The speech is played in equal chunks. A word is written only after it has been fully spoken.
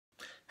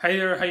Hi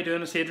there, how you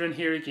doing? It's Adrian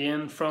here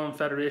again from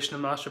Federation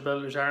of Master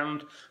Builders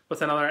Ireland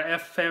with another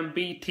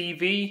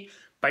FMBtv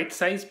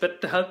bite-sized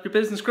bit to help your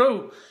business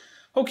grow.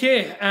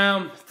 Okay,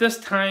 this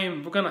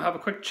time we're going to have a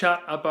quick chat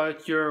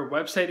about your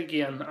website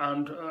again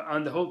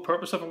and the whole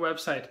purpose of a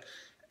website.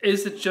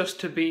 Is it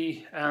just to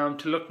be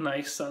to look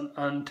nice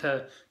and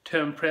to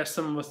impress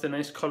them with the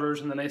nice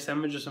colours and the nice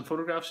images and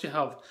photographs you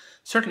have?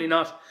 Certainly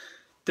not.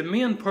 The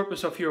main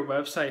purpose of your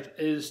website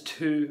is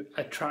to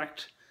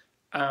attract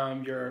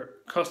your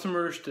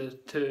customers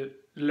to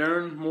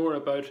learn more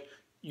about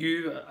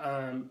you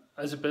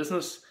as a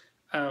business,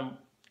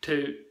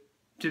 to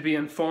be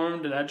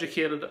informed and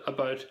educated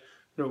about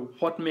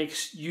what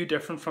makes you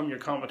different from your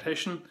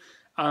competition,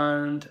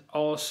 and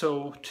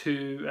also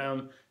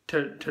to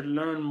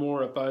learn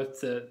more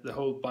about the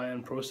whole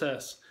buying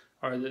process,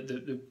 or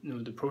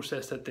the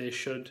process that they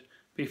should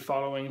be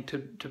following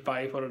to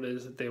buy what it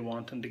is that they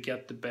want and to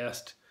get the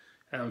best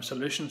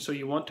solution. So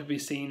you want to be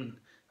seen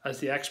as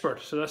the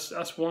expert. So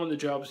that's one of the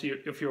jobs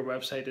of your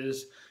website,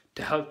 is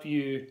to help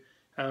you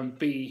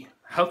be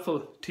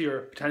helpful to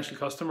your potential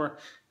customer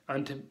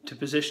and to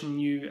position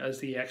you as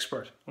the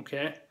expert.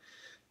 Okay.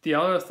 The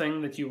other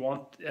thing that you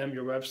want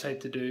your website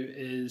to do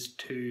is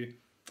to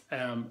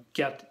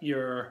get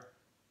your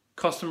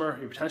customer,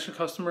 your potential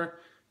customer,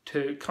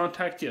 to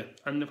contact you,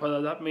 and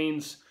whether that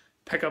means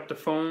pick up the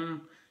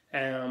phone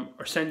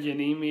or send you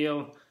an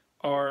email,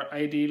 or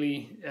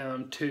ideally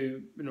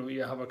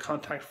you have a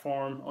contact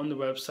form on the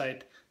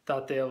website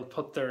that they'll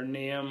put their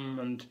name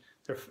and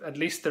at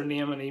least their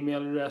name and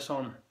email address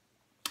on,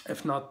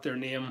 if not their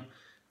name,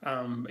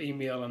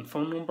 email and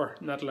phone number,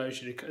 and that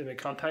allows you to make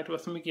contact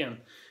with them again.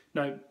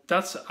 Now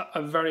that's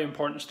a very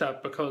important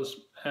step, because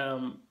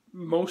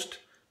most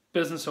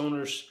business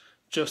owners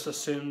just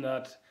assume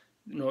that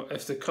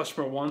if the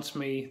customer wants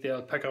me,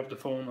 they'll pick up the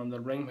phone and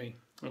they'll ring me.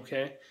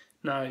 Okay,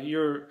 now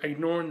you're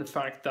ignoring the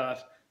fact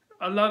that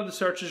a lot of the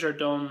searches are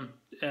done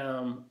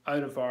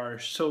out of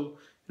hours. So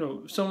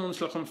someone's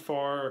looking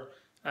for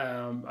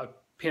a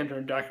painter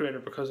and decorator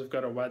because they've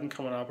got a wedding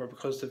coming up, or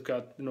because they've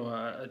got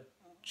a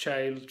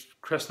child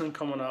christening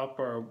coming up,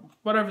 or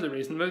whatever the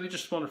reason. Maybe they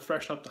just want to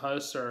freshen up the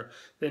house, or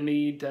they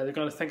need they're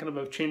going to thinking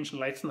about changing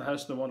lights in the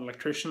house and they want an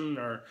electrician,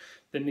 or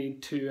they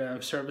need to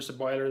service a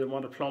boiler, they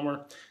want a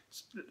plumber.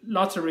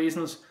 Lots of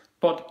reasons,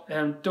 but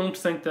don't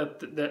think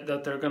that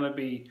they're going to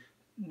be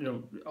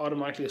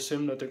automatically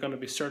assume that they're going to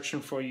be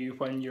searching for you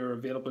when you're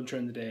available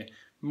during the day.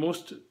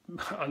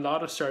 A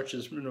lot of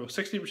searches,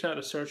 60%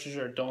 of searches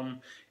are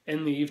done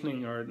in the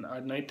evening or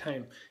at night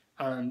time,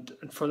 and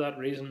for that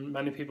reason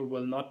many people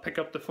will not pick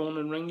up the phone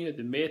and ring you.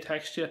 They may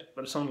text you,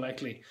 but it's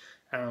unlikely.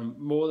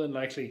 More than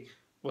likely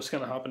what's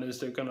going to happen is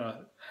they're going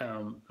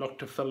to look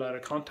to fill out a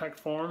contact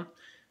form,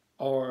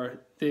 or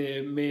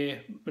they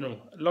may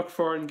look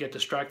for it and get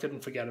distracted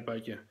and forget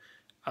about you.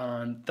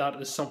 And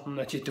that is something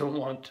that you don't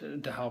want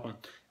to happen.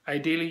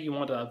 Ideally, you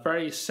want a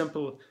very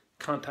simple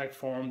contact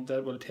form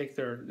that will take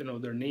their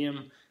their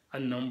name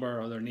and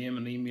number, or their name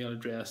and email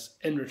address,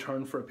 in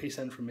return for a piece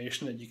of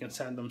information that you can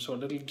send them. So a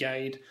little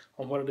guide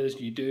on what it is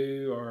you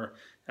do, or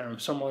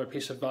some other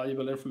piece of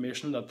valuable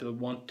information that they'll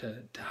want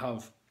to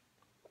have.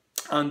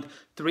 And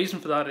the reason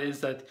for that is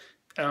that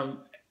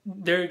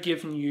they're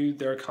giving you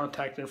their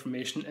contact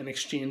information in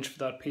exchange for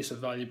that piece of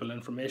valuable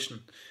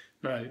information.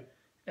 Now,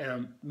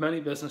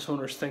 many business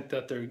owners think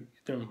that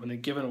when they're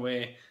giving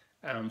away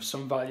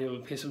some valuable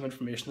piece of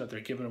information, that they're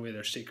giving away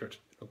their secret.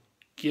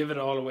 Give it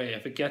all away.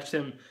 If it gets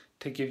them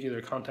to give you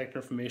their contact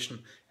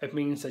information, it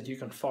means that you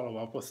can follow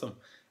up with them,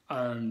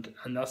 and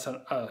that's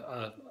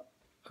a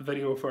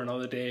video for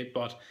another day.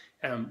 But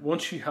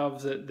once you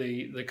have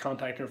the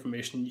contact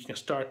information, you can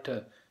start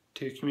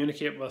to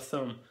communicate with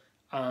them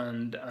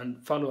and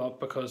follow up,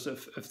 because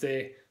if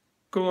they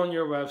go on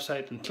your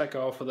website and click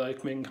off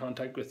without making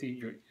contact with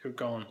you, you're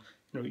gone.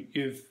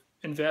 You've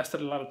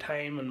invested a lot of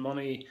time and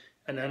money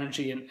and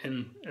energy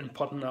in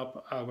putting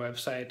up a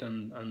website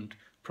and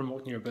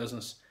promoting your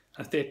business.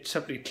 And if they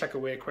simply click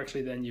away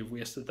quickly, then you've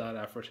wasted that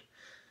effort.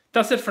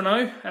 That's it for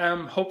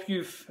now. Hope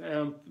you've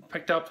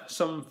picked up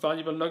some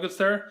valuable nuggets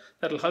there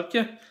that'll help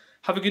you.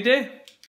 Have a good day.